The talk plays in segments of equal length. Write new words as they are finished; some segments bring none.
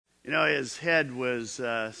His head was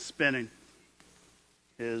spinning.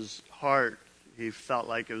 His heart, he felt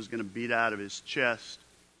like it was going to beat out of his chest.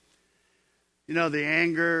 The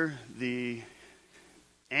anger, the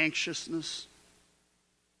anxiousness,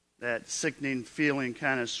 that sickening feeling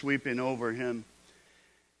kind of sweeping over him.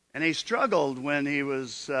 And he struggled when he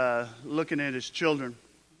was looking at his children.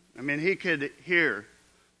 He could hear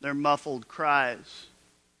their muffled cries,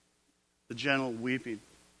 the gentle weeping.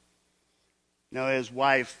 His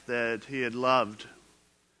wife that he had loved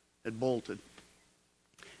had bolted.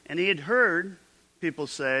 And he had heard people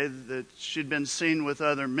say that she'd been seen with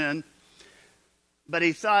other men, but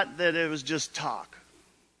he thought that it was just talk.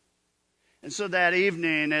 And so that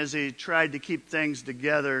evening, as he tried to keep things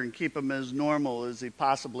together and keep them as normal as he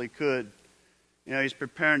possibly could, he's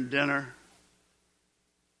preparing dinner.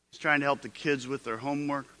 He's trying to help the kids with their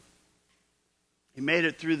homework. He made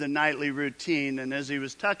it through the nightly routine, and as he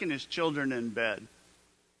was tucking his children in bed,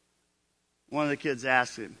 one of the kids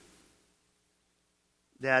asked him,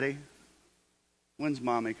 "Daddy, when's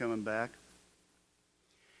Mommy coming back?"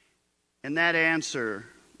 And that answer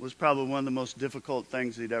was probably one of the most difficult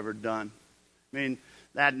things he'd ever done.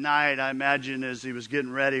 That night, I imagine, as he was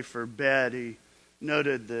getting ready for bed, he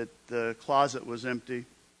noted that the closet was empty.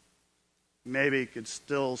 Maybe he could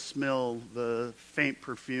still smell the faint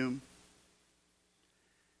perfume.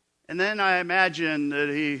 And then I imagine that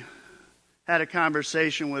he had a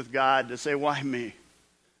conversation with God to say, why me?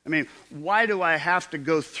 Why do I have to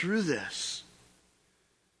go through this?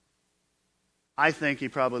 I think he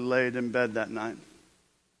probably laid in bed that night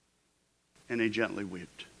and he gently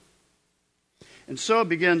wept. And so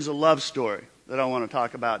begins a love story that I want to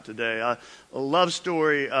talk about today. A love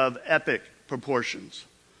story of epic proportions.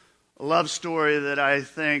 A love story that I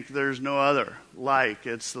think there's no other like.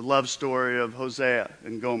 It's the love story of Hosea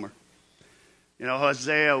and Gomer.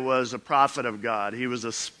 Hosea was a prophet of God. He was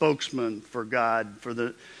a spokesman for God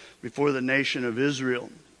before the nation of Israel.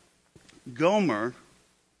 Gomer,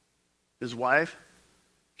 his wife,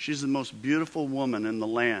 she's the most beautiful woman in the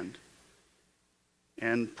land.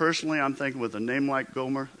 And personally, I'm thinking with a name like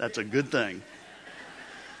Gomer, that's a good thing.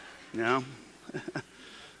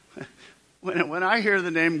 When I hear the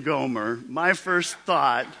name Gomer, my first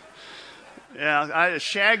thought, I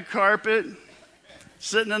shag carpet,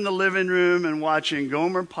 sitting in the living room and watching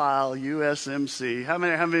Gomer Pyle, USMC. How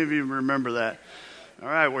many of you remember that? All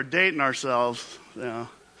right, we're dating ourselves. The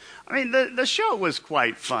show was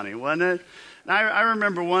quite funny, wasn't it? And I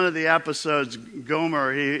remember one of the episodes,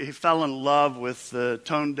 Gomer, he fell in love with the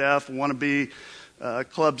tone-deaf, wannabe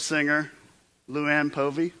club singer, Luann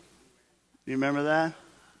Povey. Do you remember that?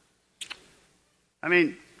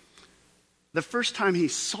 The first time he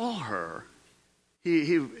saw her,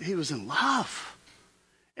 he was in love.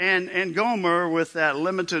 And Gomer, with that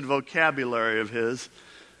limited vocabulary of his,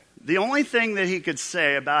 the only thing that he could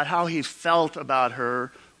say about how he felt about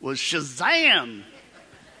her was Shazam!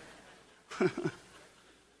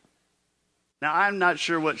 Now, I'm not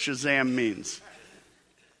sure what Shazam means.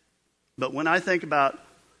 But when I think about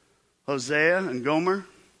Hosea and Gomer,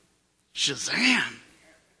 Shazam!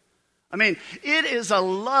 It is a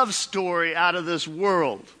love story out of this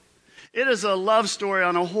world. It is a love story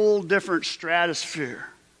on a whole different stratosphere.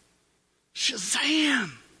 Shazam!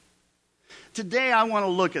 Today I want to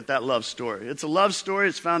look at that love story. It's a love story.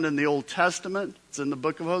 It's found in the Old Testament. It's in the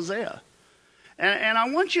book of Hosea. And I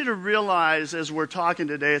want you to realize as we're talking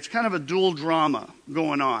today, it's kind of a dual drama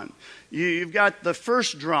going on. You've got the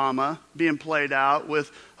first drama being played out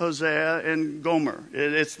with Hosea and Gomer.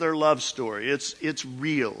 It's their love story. It's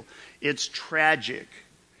real. It's tragic.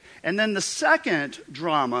 And then the second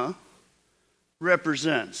drama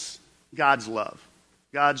represents God's love,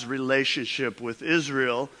 God's relationship with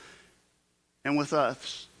Israel and with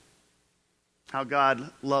us, how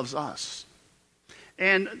God loves us.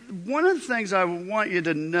 And one of the things I want you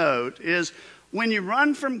to note is when you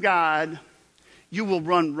run from God, you will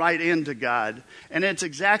run right into God. And it's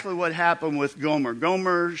exactly what happened with Gomer.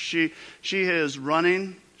 Gomer, she is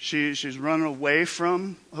running. She's running away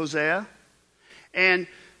from Hosea. And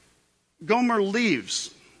Gomer leaves.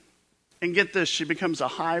 And get this, she becomes a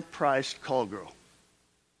high-priced call girl.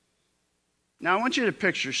 Now, I want you to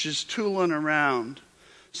picture, she's tooling around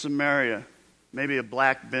Samaria. Maybe a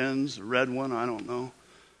black Benz, a red one, I don't know.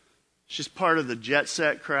 She's part of the jet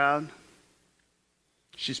set crowd.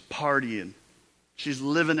 She's partying. She's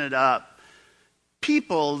living it up.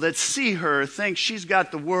 People that see her think she's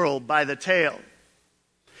got the world by the tail.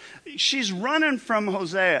 She's running from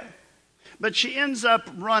Hosea, but she ends up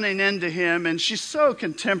running into him, and she's so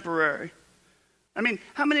contemporary.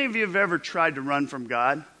 How many of you have ever tried to run from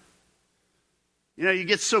God? You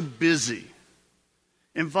get so busy.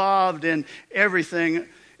 involved in everything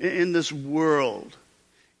in this world,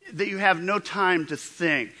 that you have no time to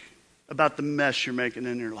think about the mess you're making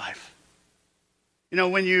in your life. You know,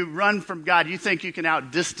 when you run from God, you think you can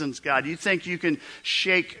outdistance God. You think you can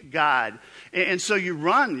shake God. And so you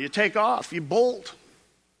run, you take off, you bolt.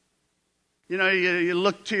 You know, you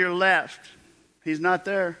look to your left, he's not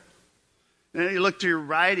there. And you look to your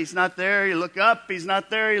right, he's not there. You look up, he's not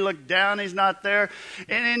there. You look down, he's not there.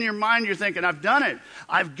 And in your mind, you're thinking, I've done it.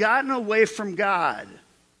 I've gotten away from God.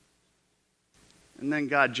 And then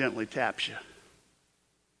God gently taps you.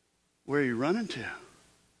 Where are you running to?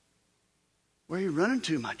 Where are you running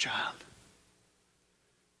to, my child?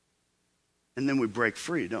 And then we break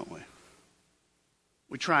free, don't we?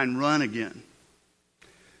 We try and run again.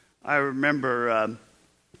 I remember,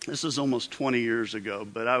 this was almost 20 years ago,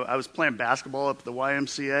 but I was playing basketball up at the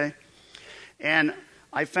YMCA, and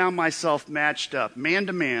I found myself matched up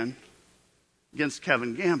man-to-man against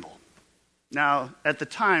Kevin Gamble. Now, at the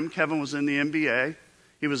time, Kevin was in the NBA.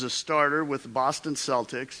 He was a starter with the Boston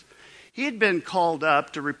Celtics. He had been called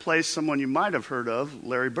up to replace someone you might have heard of,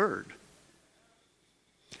 Larry Bird.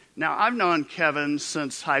 Now, I've known Kevin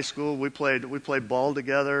since high school. We played ball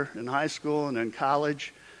together in high school and in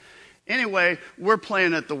college. Anyway, we're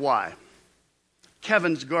playing at the Y.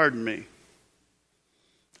 Kevin's guarding me.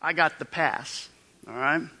 I got the pass, all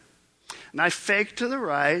right? And I faked to the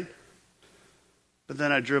right, but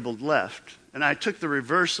then I dribbled left. And I took the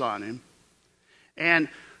reverse on him. And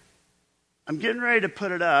I'm getting ready to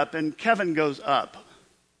put it up, and Kevin goes up,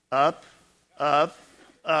 up, up,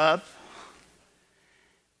 up.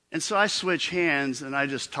 And so I switch hands, and I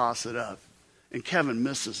just toss it up. And Kevin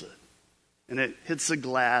misses it. And it hits the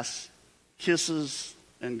glass, kisses,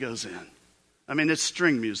 and goes in. I mean, it's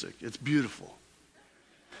string music. It's beautiful.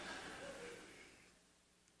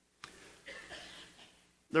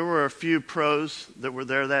 There were a few pros that were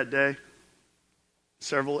there that day,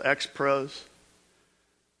 several ex-pros.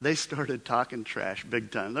 They started talking trash big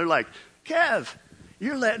time. They're like, Kev,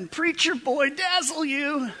 you're letting preacher boy dazzle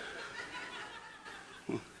you.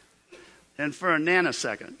 And for a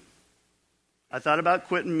nanosecond, I thought about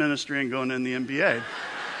quitting ministry and going in the NBA.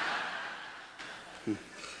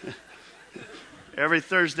 Every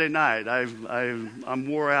Thursday night, I'm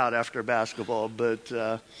wore out after basketball. But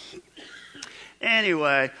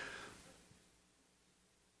anyway,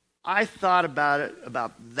 I thought about it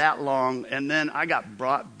about that long, and then I got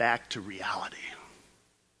brought back to reality.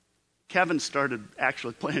 Kevin started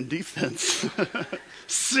actually playing defense,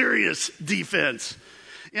 serious defense.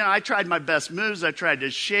 You know, I tried my best moves. I tried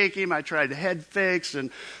to shake him. I tried head fakes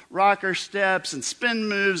and rocker steps and spin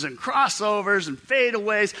moves and crossovers and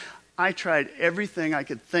fadeaways. I tried everything I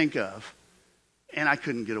could think of, and I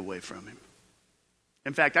couldn't get away from him.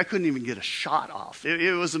 In fact, I couldn't even get a shot off.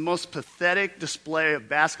 It was the most pathetic display of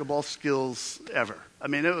basketball skills ever. I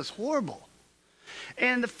mean, it was horrible.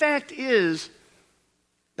 And the fact is,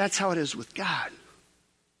 that's how it is with God.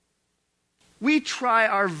 We try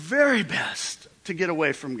our very best to get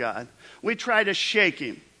away from God. We try to shake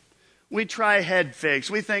him. We try head fakes.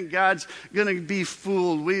 We think God's going to be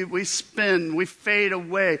fooled. We spin. We fade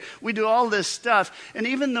away. We do all this stuff. And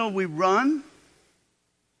even though we run,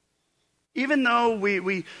 even though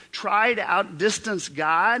we try to outdistance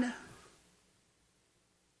God,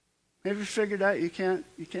 have you figured out you can't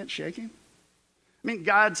shake him? I mean,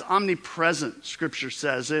 God's omnipresent, Scripture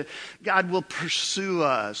says. God will pursue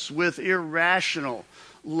us with irrational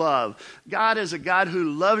love. God is a God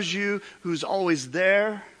who loves you, who's always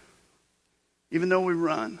there, even though we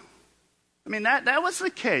run. I mean, that was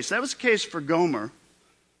the case. That was the case for Gomer.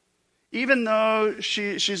 Even though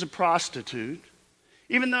she's a prostitute,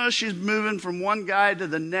 even though she's moving from one guy to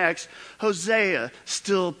the next, Hosea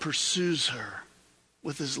still pursues her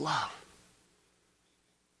with his love.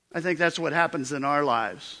 I think that's what happens in our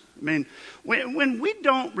lives. I mean, when we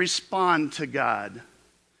don't respond to God,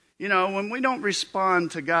 you know, when we don't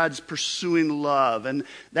respond to God's pursuing love and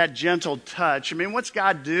that gentle touch, I mean, what's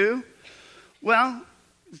God do? Well,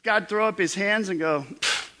 does God throw up his hands and go,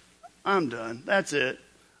 I'm done, that's it.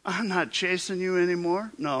 I'm not chasing you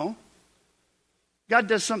anymore? No. God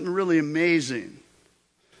does something really amazing,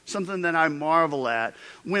 something that I marvel at.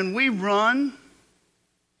 When we run,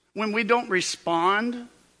 when we don't respond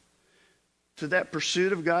to that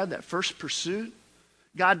pursuit of God, that first pursuit,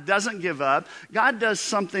 God doesn't give up. God does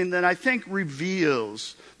something that I think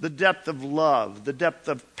reveals the depth of love, the depth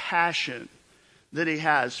of passion that he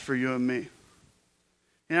has for you and me.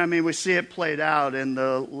 And I mean, we see it played out in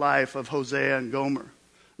the life of Hosea and Gomer.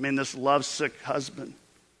 I mean, this lovesick husband.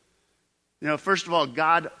 You know, first of all,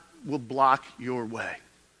 God will block your way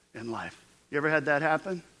in life. You ever had that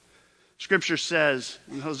happen? Scripture says,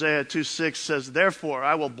 in Hosea 2:6 says, therefore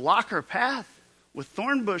I will block her path with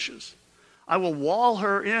thorn bushes. I will wall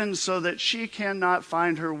her in so that she cannot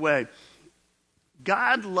find her way.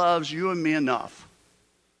 God loves you and me enough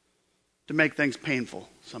to make things painful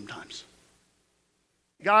sometimes.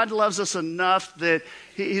 God loves us enough that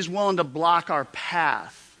he's willing to block our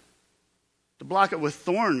path. To block it with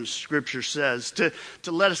thorns, Scripture says. To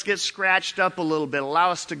let us get scratched up a little bit.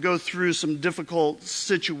 Allow us to go through some difficult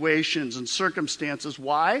situations and circumstances.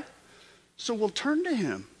 Why? So we'll turn to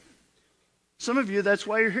him. Some of you, that's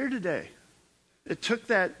why you're here today. It took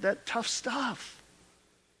that tough stuff.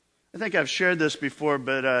 I think I've shared this before,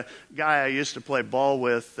 but a guy I used to play ball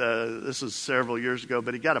with, this was several years ago,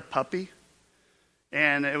 but he got a puppy.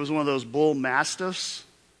 And it was one of those bull mastiffs.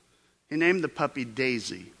 He named the puppy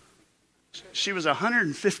Daisy. She was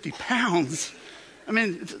 150 pounds. I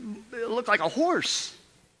mean, it looked like a horse.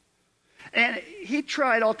 And he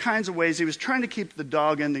tried all kinds of ways. He was trying to keep the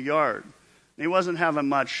dog in the yard. And he wasn't having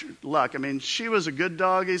much luck. I mean, she was a good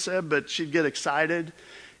dog, he said, but she'd get excited.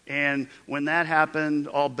 And when that happened,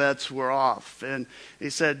 all bets were off. And he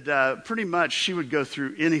said pretty much she would go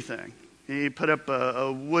through anything. He put up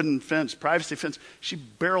a wooden fence, privacy fence. She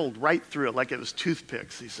barreled right through it like it was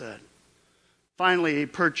toothpicks, he said. Finally, he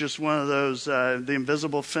purchased one of those, the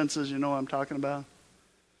invisible fences, you know what I'm talking about?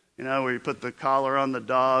 You know, where you put the collar on the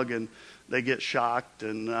dog and they get shocked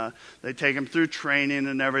and they take them through training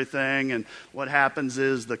and everything. And what happens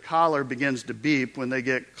is the collar begins to beep when they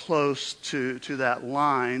get close to that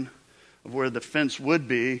line of where the fence would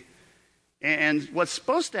be. And what's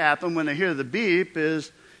supposed to happen when they hear the beep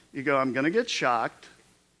is you go, I'm going to get shocked.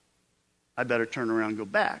 I better turn around and go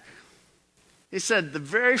back. He said the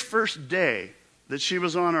very first day that she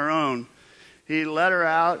was on her own, he let her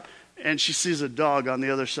out and she sees a dog on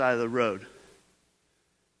the other side of the road.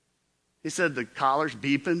 He said the collar's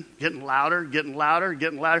beeping, getting louder, getting louder,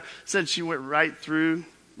 getting louder. Said she went right through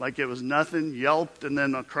like it was nothing, yelped, and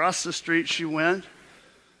then across the street she went.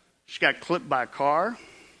 She got clipped by a car.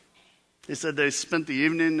 He said they spent the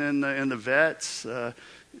evening in the vets.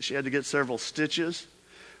 She had to get several stitches.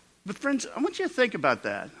 But friends, I want you to think about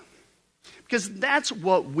that. Because that's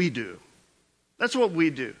what we do. That's what we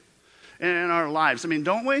do in our lives. I mean,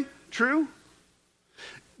 don't we? True?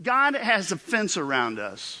 God has a fence around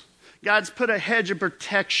us. God's put a hedge of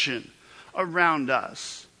protection around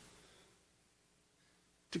us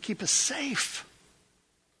to keep us safe.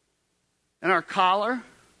 And our collar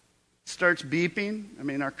starts beeping. I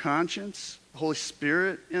mean, our conscience, the Holy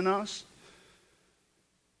Spirit in us.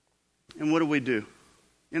 And what do?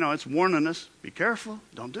 You know, it's warning us, be careful,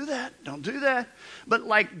 don't do that, don't do that. But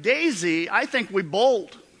like Daisy, I think we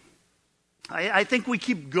bolt. I think we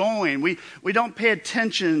keep going. We don't pay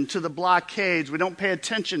attention to the blockades. We don't pay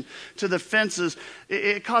attention to the fences.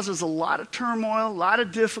 It causes a lot of turmoil, a lot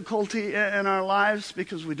of difficulty in our lives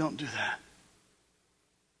because we don't do that.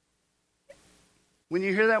 When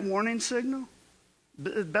you hear that warning signal,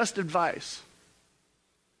 best advice,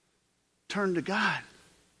 turn to God.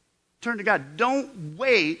 Turn to God. Don't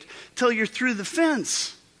wait till you're through the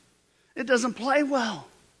fence. It doesn't play well.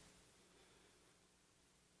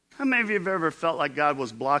 How many of you have ever felt like God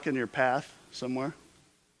was blocking your path somewhere?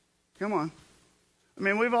 Come on. I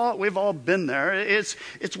mean, we've all been there. It's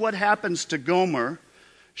what happens to Gomer.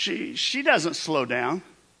 She doesn't slow down.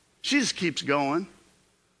 She just keeps going.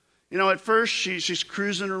 You know, at first she's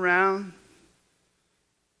cruising around.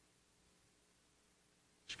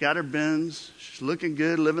 She's got her bins. She's looking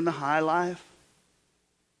good, living the high life.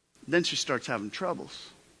 Then she starts having troubles.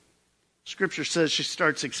 Scripture says she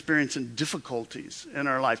starts experiencing difficulties in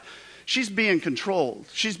her life. She's being controlled.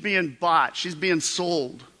 She's being bought. She's being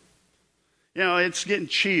sold. You know, it's getting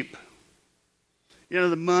cheap. You know,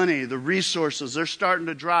 the money, the resources, they're starting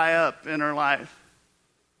to dry up in her life.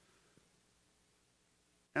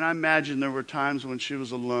 And I imagine there were times when she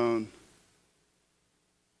was alone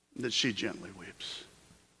that she gently weeps.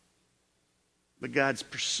 But God's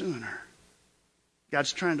pursuing her.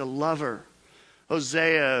 God's trying to love her.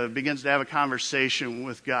 Hosea begins to have a conversation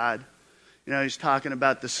with God. You know, he's talking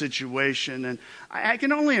about the situation. And I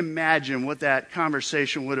can only imagine what that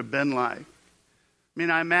conversation would have been like. I mean,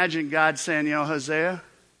 I imagine God saying, you know, Hosea,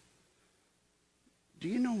 do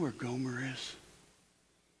you know where Gomer is?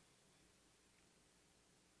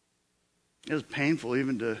 It was painful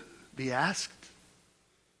even to be asked.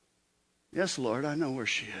 Yes, Lord, I know where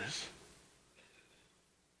she is.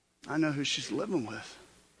 I know who she's living with.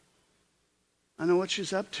 I know what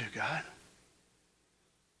she's up to, God.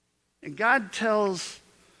 And God tells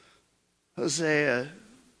Hosea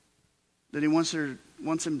that he wants him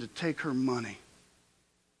to take her money,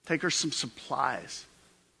 take her some supplies,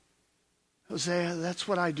 Hosea, that's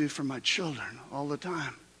what I do for my children all the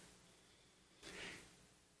time.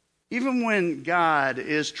 Even when God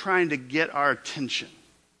is trying to get our attention,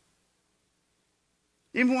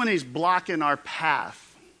 even when he's blocking our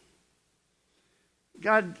path,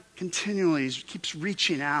 God continually keeps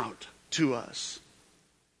reaching out to us.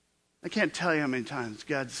 I can't tell you how many times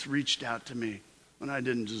God's reached out to me when I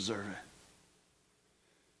didn't deserve it.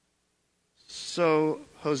 So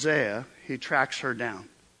Hosea, he tracks her down.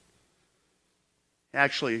 He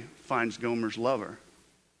actually finds Gomer's lover.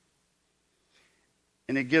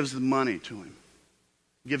 And he gives the money to him.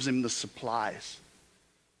 Gives him the supplies.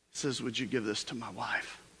 He says, would you give this to my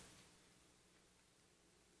wife?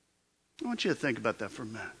 I want you to think about that for a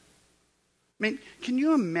minute. I mean, can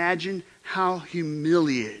you imagine how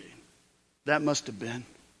humiliating that must have been?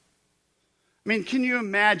 I mean, can you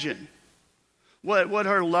imagine what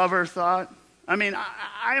her lover thought? I mean,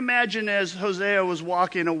 I imagine as Hosea was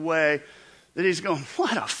walking away that he's going,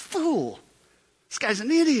 what a fool. This guy's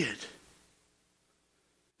an idiot.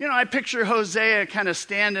 You know, I picture Hosea kind of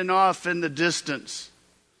standing off in the distance.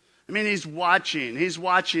 I mean, he's watching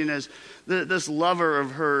as this lover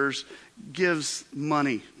of hers gives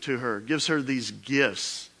money to her, gives her these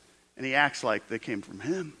gifts, and he acts like they came from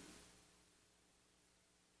him.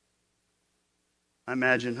 I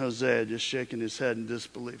imagine Hosea just shaking his head in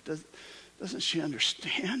disbelief. Doesn't she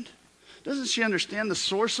understand? Doesn't she understand the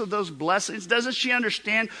source of those blessings? Doesn't she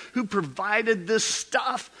understand who provided this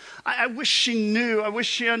stuff? I wish she knew. I wish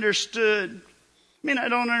she understood. I mean, I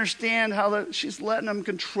don't understand how she's letting him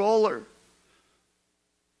control her.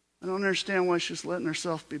 I don't understand why she's letting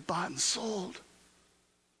herself be bought and sold.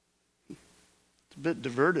 It's a bit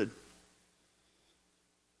diverted.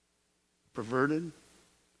 Perverted.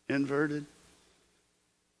 Inverted.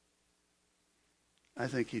 I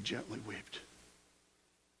think he gently wept.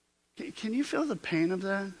 Can you feel the pain of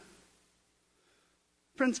that?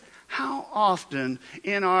 Friends, how often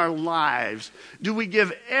in our lives do we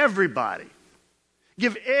give everybody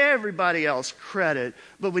else credit,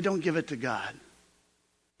 but we don't give it to God?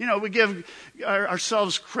 You know, we give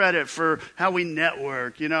ourselves credit for how we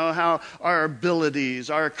network, you know, how our abilities,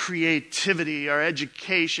 our creativity, our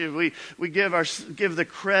education, we give the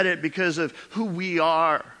credit because of who we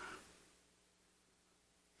are.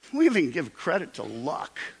 We even give credit to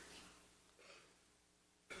luck.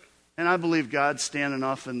 And I believe God's standing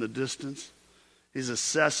off in the distance. He's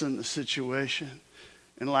assessing the situation.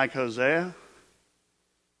 And like Hosea,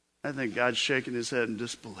 I think God's shaking his head in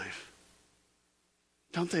disbelief.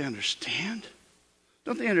 Don't they understand?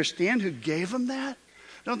 Don't they understand who gave them that?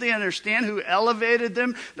 Don't they understand who elevated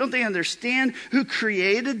them? Don't they understand who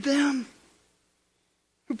created them?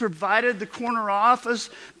 Who provided the corner office?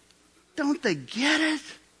 Don't they get it?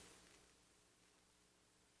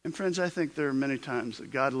 And friends, I think there are many times that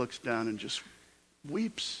God looks down and just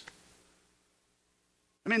weeps.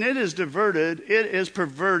 I mean, it is diverted, it is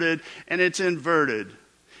perverted, and it's inverted.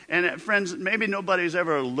 And friends, maybe nobody's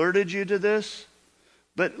ever alerted you to this,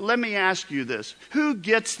 but let me ask you this. Who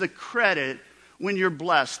gets the credit when you're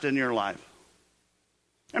blessed in your life?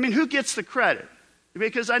 I mean, who gets the credit?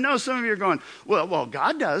 Because I know some of you are going, well,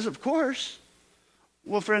 God does, of course.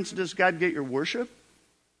 Well, friends, does God get your worship?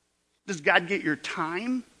 Does God get your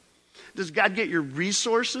time? Does God get your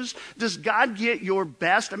resources? Does God get your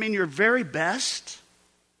best? I mean, your very best?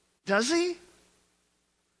 Does he?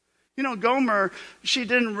 You know, Gomer, she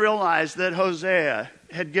didn't realize that Hosea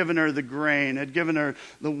had given her the grain, had given her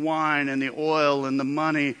the wine and the oil and the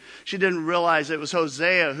money. She didn't realize it was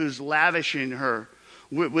Hosea who's lavishing her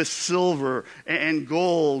with silver and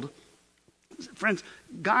gold. Friends,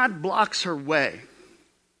 God blocks her way.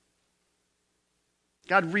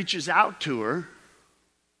 God reaches out to her,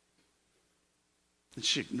 and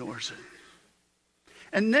she ignores it.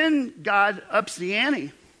 And then God ups the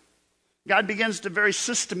ante. God begins to very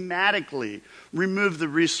systematically remove the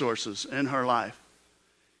resources in her life.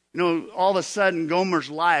 You know, all of a sudden, Gomer's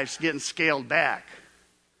life's getting scaled back.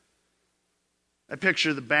 I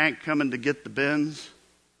picture the bank coming to get the bins.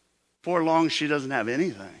 Before long, she doesn't have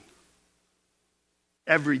anything.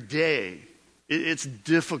 Every day, it's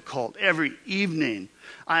difficult. Every evening,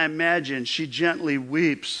 I imagine she gently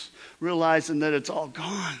weeps, realizing that it's all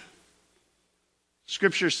gone.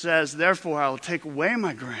 Scripture says, therefore, I will take away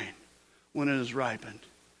my grain when it is ripened,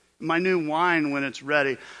 my new wine when it's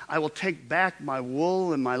ready. I will take back my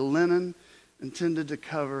wool and my linen intended to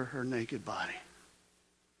cover her naked body.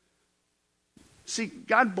 See,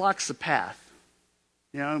 God blocks the path.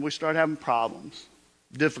 You know, we start having problems,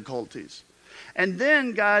 difficulties. And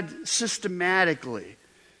then God systematically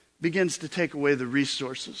begins to take away the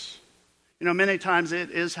resources. You know, many times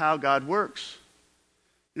it is how God works.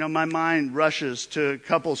 My mind rushes to a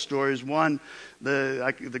couple stories. One,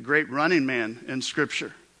 the great running man in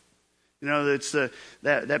Scripture. It's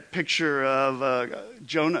that picture of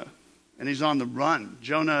Jonah, and he's on the run.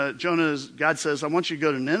 God says, I want you to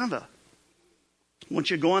go to Nineveh. I want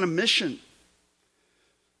you to go on a mission.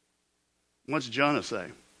 What's Jonah say?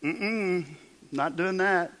 Not doing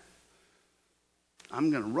that. I'm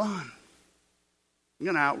going to run. I'm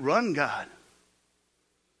going to outrun God.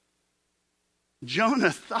 Jonah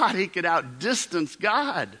thought he could outdistance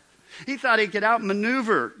God. He thought he could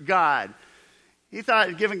outmaneuver God. He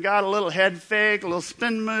thought giving God a little head fake, a little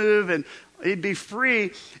spin move, and he'd be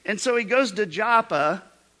free. And so he goes to Joppa.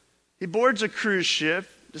 He boards a cruise ship,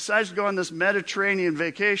 decides to go on this Mediterranean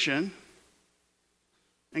vacation,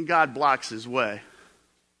 and God blocks his way.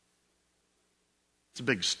 It's a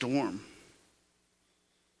big storm.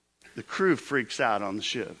 The crew freaks out on the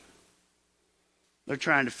ship. They're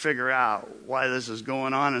trying to figure out why this is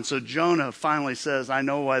going on. And so Jonah finally says, I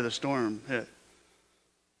know why the storm hit.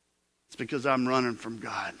 It's because I'm running from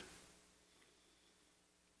God.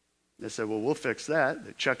 They said, well, we'll fix that.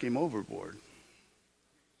 They chuck him overboard.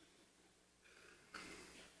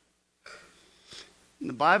 And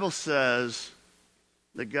the Bible says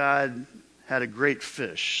that God had a great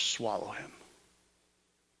fish swallow him.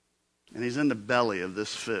 And he's in the belly of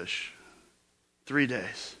this fish 3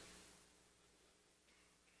 days.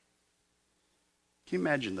 Can you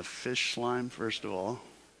imagine the fish slime, first of all?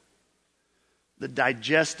 The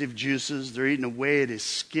digestive juices, they're eating away at his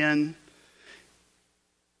skin.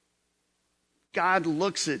 God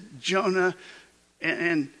looks at Jonah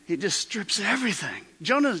and he just strips everything.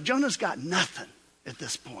 Jonah's got nothing at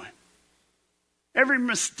this point. Every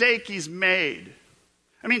mistake he's made.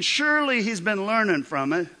 Surely he's been learning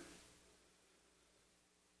from it.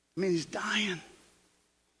 He's dying.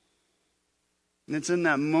 And it's in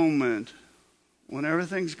that moment when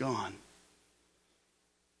everything's gone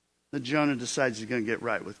that Jonah decides he's going to get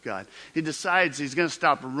right with God. He decides he's going to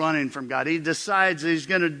stop running from God. He decides he's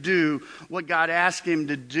going to do what God asked him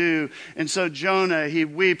to do. And so Jonah, he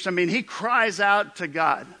weeps. He cries out to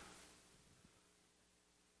God.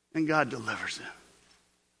 And God delivers him.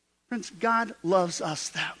 Friends, God loves us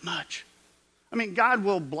that much. God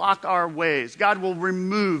will block our ways. God will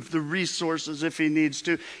remove the resources if he needs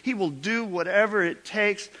to. He will do whatever it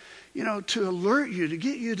takes, to alert you, to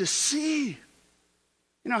get you to see.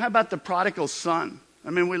 How about the prodigal son?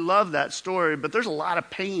 We love that story, but there's a lot of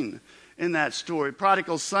pain in that story.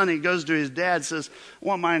 Prodigal son, he goes to his dad, says, I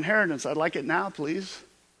want my inheritance. I'd like it now, please.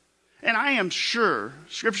 And I am sure,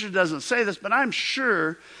 Scripture doesn't say this, but I'm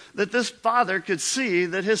sure that this father could see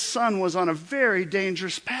that his son was on a very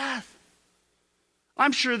dangerous path.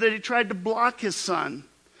 I'm sure that he tried to block his son.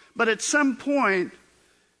 But at some point,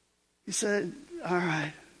 he said, all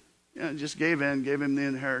right, just gave in, gave him the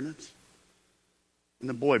inheritance. And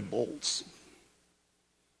the boy bolts.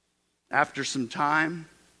 After some time,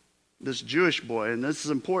 this Jewish boy, and this is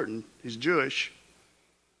important, he's Jewish,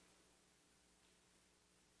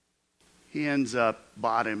 he ends up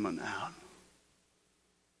bottoming out.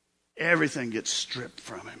 Everything gets stripped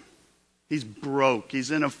from him. He's broke. He's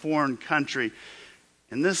in a foreign country.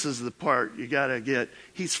 And this is the part you got to get.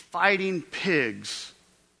 He's fighting pigs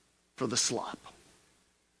for the slop.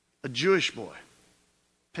 A Jewish boy.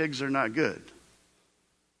 Pigs are not good.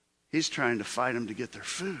 He's trying to fight them to get their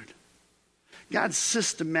food. God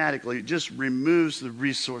systematically just removes the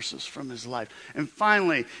resources from his life. And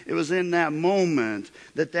finally, it was in that moment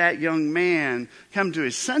that young man come to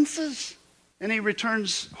his senses and he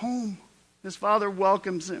returns home. His father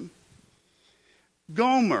welcomes him.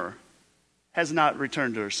 Gomer has not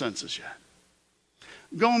returned to her senses yet.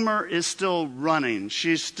 Gomer is still running.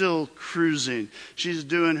 She's still cruising. She's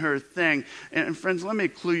doing her thing. And friends, let me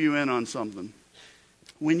clue you in on something.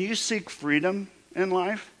 When you seek freedom in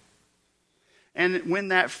life, and when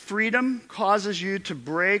that freedom causes you to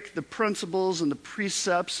break the principles and the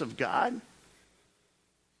precepts of God,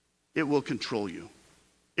 it will control you.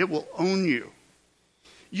 It will own you.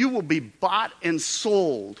 You will be bought and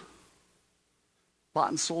sold. Bought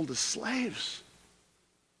and sold as slaves.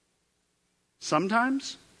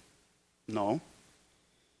 Sometimes? No.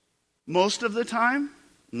 Most of the time?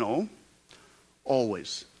 No.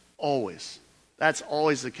 Always. Always. That's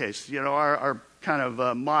always the case. Our kind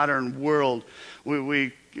of modern world,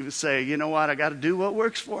 we say, you know what, I got to do what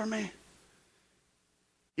works for me.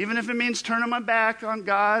 Even if it means turning my back on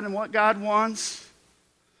God and what God wants.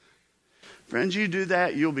 Friends, you do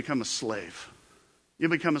that, you'll become a slave. You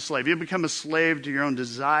become a slave. You become a slave to your own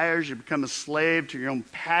desires. You become a slave to your own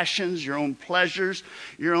passions, your own pleasures,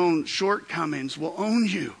 your own shortcomings will own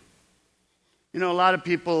you. You know, a lot of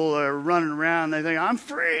people are running around, they think, I'm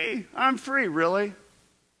free. I'm free. Really?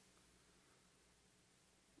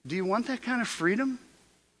 Do you want that kind of freedom?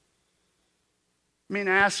 I mean,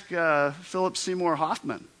 ask Philip Seymour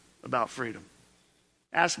Hoffman about freedom.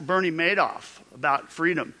 Ask Bernie Madoff about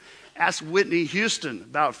freedom. Ask Whitney Houston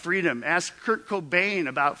about freedom. Ask Kurt Cobain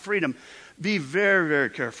about freedom. Be very, very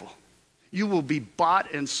careful. You will be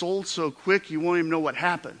bought and sold so quick you won't even know what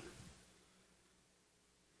happened.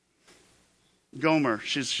 Gomer,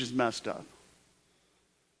 she's messed up.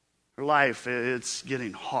 Her life, it's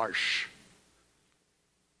getting harsh.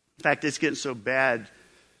 In fact, it's getting so bad,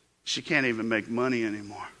 she can't even make money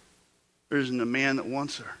anymore. There isn't a man that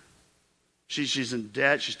wants her. She's in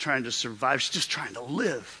debt. She's trying to survive. She's just trying to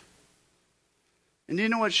live. And do you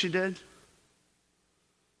know what she did?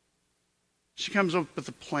 She comes up with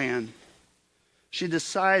a plan. She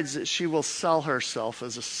decides that she will sell herself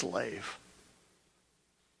as a slave.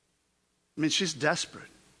 I mean, she's desperate.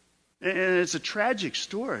 And it's a tragic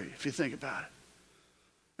story if you think about it.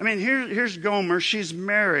 I mean, here's Gomer. She's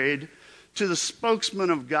married to the spokesman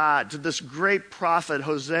of God, to this great prophet,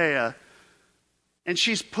 Hosea. And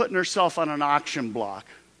she's putting herself on an auction block.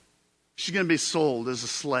 She's going to be sold as a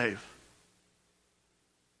slave.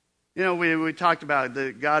 You know, we talked about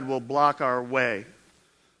that God will block our way,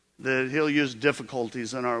 that he'll use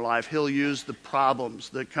difficulties in our life. He'll use the problems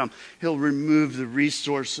that come. He'll remove the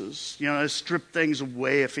resources, strip things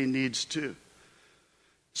away if he needs to.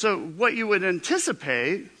 So what you would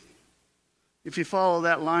anticipate, if you follow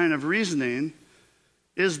that line of reasoning,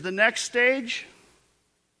 is the next stage,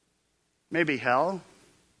 maybe hell,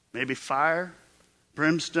 maybe fire,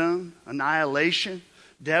 brimstone, annihilation,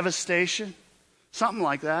 devastation, something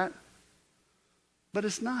like that. But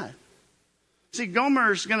it's not. See,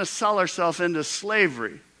 Gomer's going to sell herself into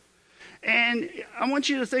slavery. And I want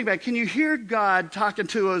you to think about it. Can you hear God talking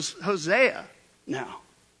to Hosea now?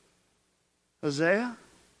 Hosea?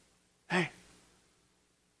 Hey,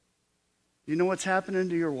 you know what's happening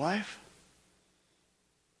to your wife?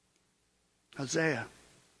 Hosea.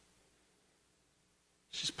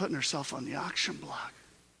 She's putting herself on the auction block.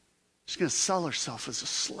 She's going to sell herself as a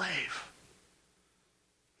slave.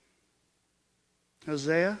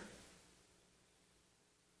 Hosea,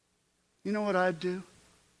 you know what I'd do?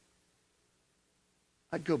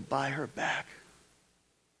 I'd go buy her back.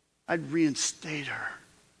 I'd reinstate her.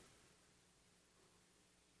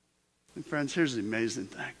 And friends, here's the amazing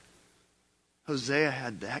thing. Hosea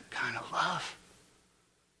had that kind of love.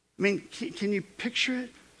 I mean, can you picture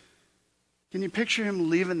it? Can you picture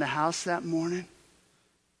him leaving the house that morning?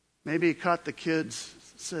 Maybe he caught the kids,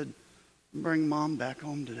 said, bring mom back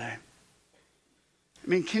home today. I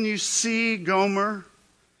mean, can you see Gomer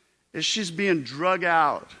as she's being drug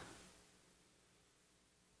out,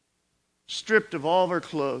 stripped of all of her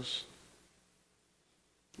clothes,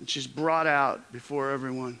 and she's brought out before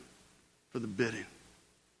everyone for the bidding?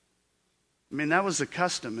 I mean, that was the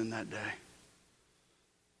custom in that day.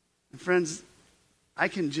 And friends, I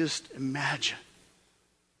can just imagine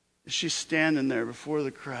as she's standing there before the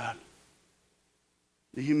crowd,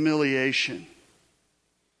 the humiliation,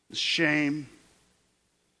 the shame,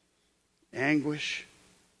 anguish.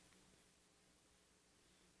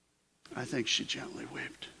 I think she gently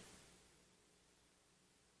wept.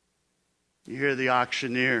 You hear the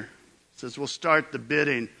auctioneer says, we'll start the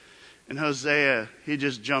bidding. And Hosea, he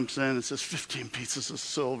just jumps in and says, 15 pieces of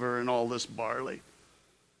silver and all this barley.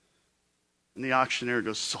 And the auctioneer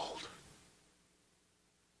goes, sold.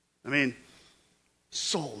 I mean,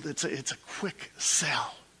 sold. It's a quick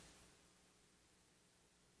sell.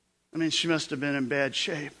 I mean, she must have been in bad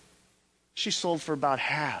shape. She sold for about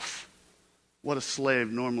half what a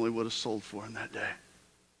slave normally would have sold for in that day.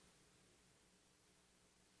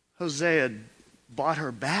 Hosea bought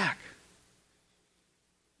her back.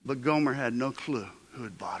 But Gomer had no clue who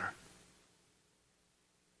had bought her.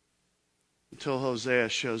 Until Hosea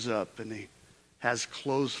shows up and he has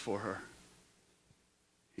clothes for her.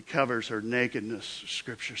 He covers her nakedness,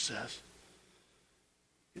 Scripture says.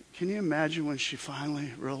 Can you imagine when she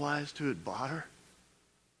finally realized who had bought her?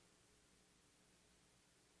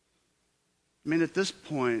 I mean, at this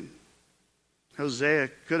point, Hosea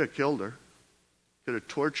could have killed her, could have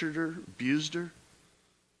tortured her, abused her.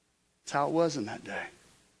 That's how it was in that day.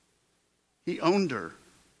 He owned her.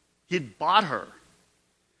 He'd bought her.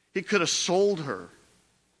 He could have sold her.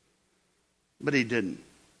 But he didn't.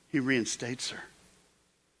 He reinstates her.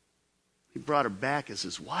 He brought her back as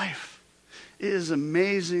his wife. It is an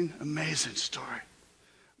amazing, amazing story.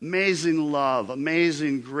 Amazing love,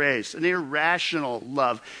 amazing grace, an irrational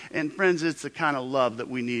love. And friends, it's the kind of love that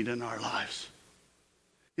we need in our lives.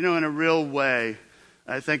 You know, in a real way,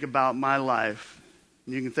 I think about my life.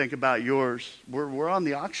 You can think about yours. We're on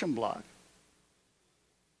the auction block.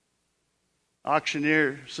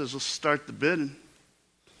 Auctioneer says, let's start the bidding.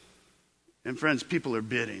 And friends, people are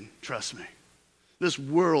bidding, trust me. This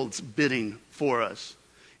world's bidding for us,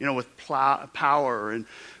 with power and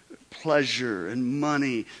pleasure and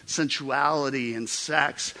money, sensuality and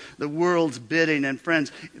sex. The world's bidding, and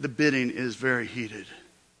friends, the bidding is very heated.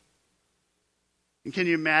 And can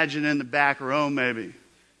you imagine in the back row maybe,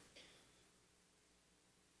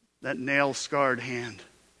 that nail-scarred hand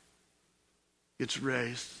gets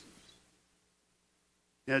raised.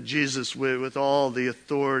 Jesus, with all the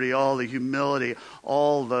authority, all the humility,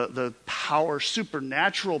 all the power,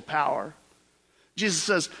 supernatural power, Jesus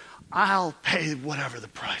says, I'll pay whatever the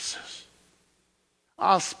price is.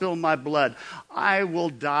 I'll spill my blood. I will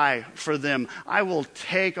die for them. I will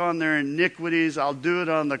take on their iniquities. I'll do it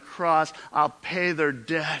on the cross. I'll pay their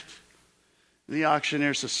debt. And the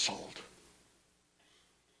auctioneer says, sold.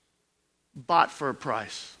 Bought for a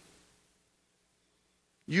price.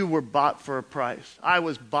 You were bought for a price. I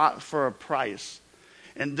was bought for a price.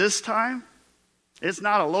 And this time, it's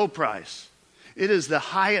not a low price. It is the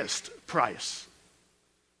highest price.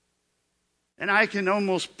 And I can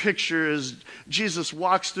almost picture as Jesus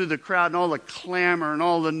walks through the crowd and all the clamor and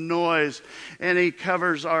all the noise, and he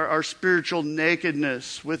covers our spiritual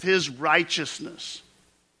nakedness with his righteousness.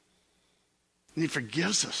 And he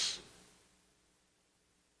forgives us.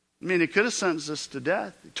 I mean, he could have sentenced us to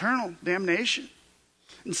death, eternal damnation.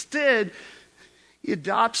 Instead, he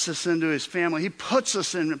adopts us into his family. He puts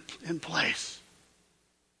us in place.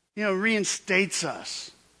 Reinstates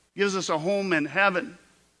us. Gives us a home in heaven.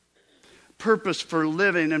 Purpose for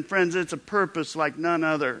living. And friends, it's a purpose like none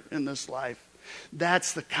other in this life.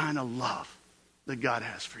 That's the kind of love that God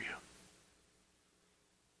has for you.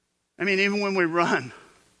 I mean, even when we run,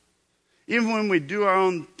 even when we do our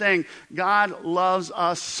own thing, God loves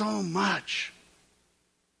us so much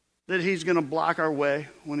that he's going to block our way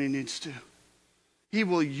when he needs to. He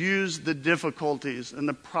will use the difficulties and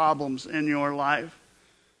the problems in your life.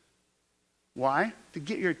 Why? To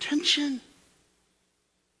get your attention.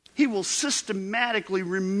 He will systematically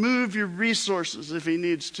remove your resources if he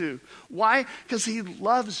needs to. Why? Because he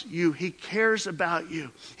loves you. He cares about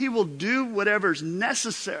you. He will do whatever's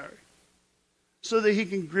necessary so that he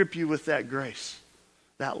can grip you with that grace,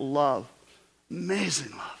 that love.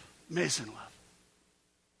 Amazing love. Amazing love.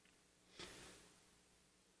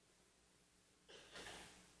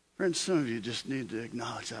 Friends, some of you just need to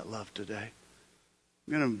acknowledge that love today.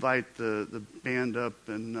 I'm going to invite the band up,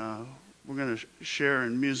 and we're going to share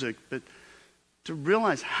in music, but to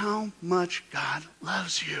realize how much God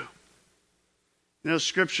loves you.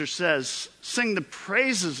 Scripture says, sing the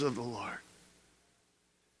praises of the Lord.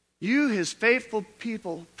 You, his faithful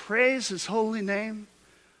people, praise his holy name,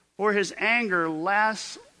 for his anger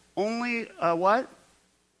lasts only what?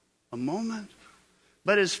 A moment.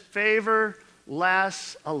 But his favor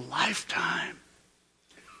lasts a lifetime.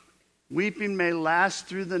 Weeping may last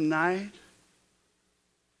through the night,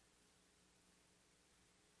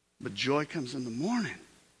 but joy comes in the morning.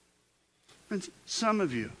 Friends, some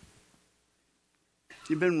of you,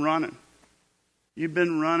 you've been running. You've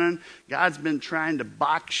been running. God's been trying to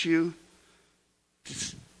box you,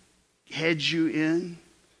 to hedge you in,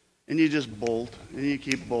 and you just bolt, and you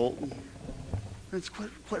keep bolting. Friends,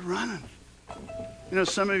 quit running.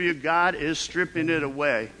 Some of you, God is stripping it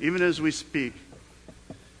away, even as we speak.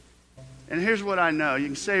 And here's what I know. You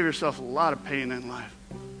can save yourself a lot of pain in life.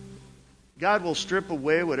 God will strip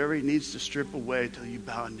away whatever he needs to strip away till you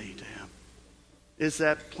bow a knee to him. It's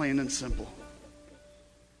that plain and simple.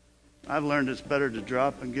 I've learned it's better to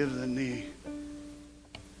drop and give the knee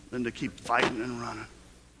than to keep fighting and running.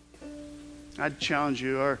 I'd challenge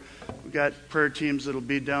you. We've got prayer teams that'll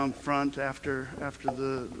be down front after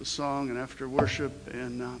the song and after worship,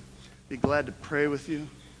 and be glad to pray with you.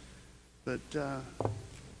 But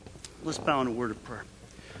let's bow in a word of prayer.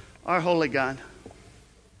 Our holy God,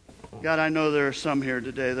 I know there are some here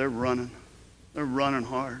today. They're running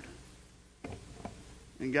hard.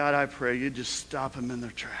 And God, I pray you just stop them in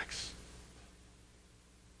their tracks.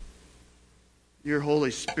 Your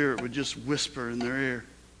Holy Spirit would just whisper in their ear.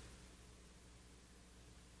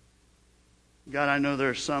 God, I know there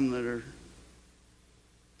are some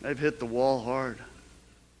they've hit the wall hard.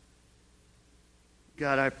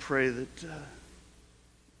 God, I pray that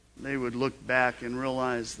they would look back and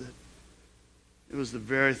realize that it was the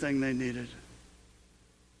very thing they needed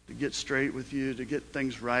to get straight with you, to get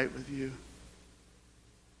things right with you,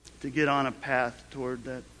 to get on a path toward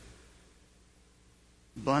that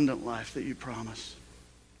abundant life that you promise.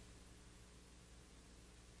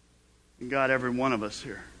 And God, every one of us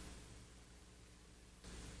here,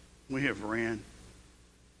 we have ran.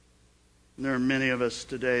 And there are many of us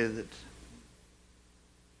today that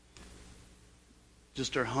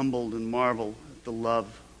just are humbled and marvel at the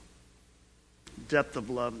love, depth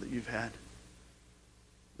of love that you've had,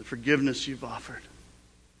 the forgiveness you've offered.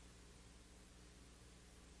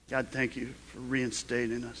 God, thank you for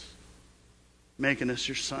reinstating us, making us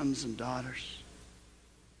your sons and daughters.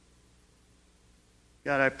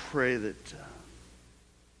 God, I pray that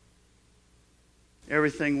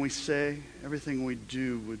everything we say, everything we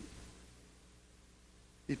do would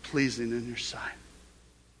be pleasing in your sight.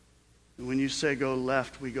 And when you say go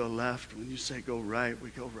left, we go left. When you say go right, we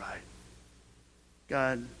go right.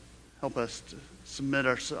 God, help us to submit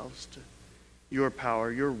ourselves to your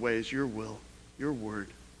power, your ways, your will, your word.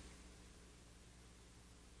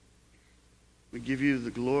 We give you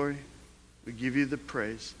the glory. We give you the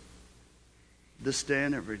praise this day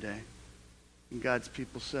and every day. And God's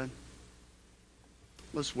people said,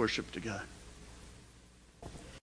 let's worship to God.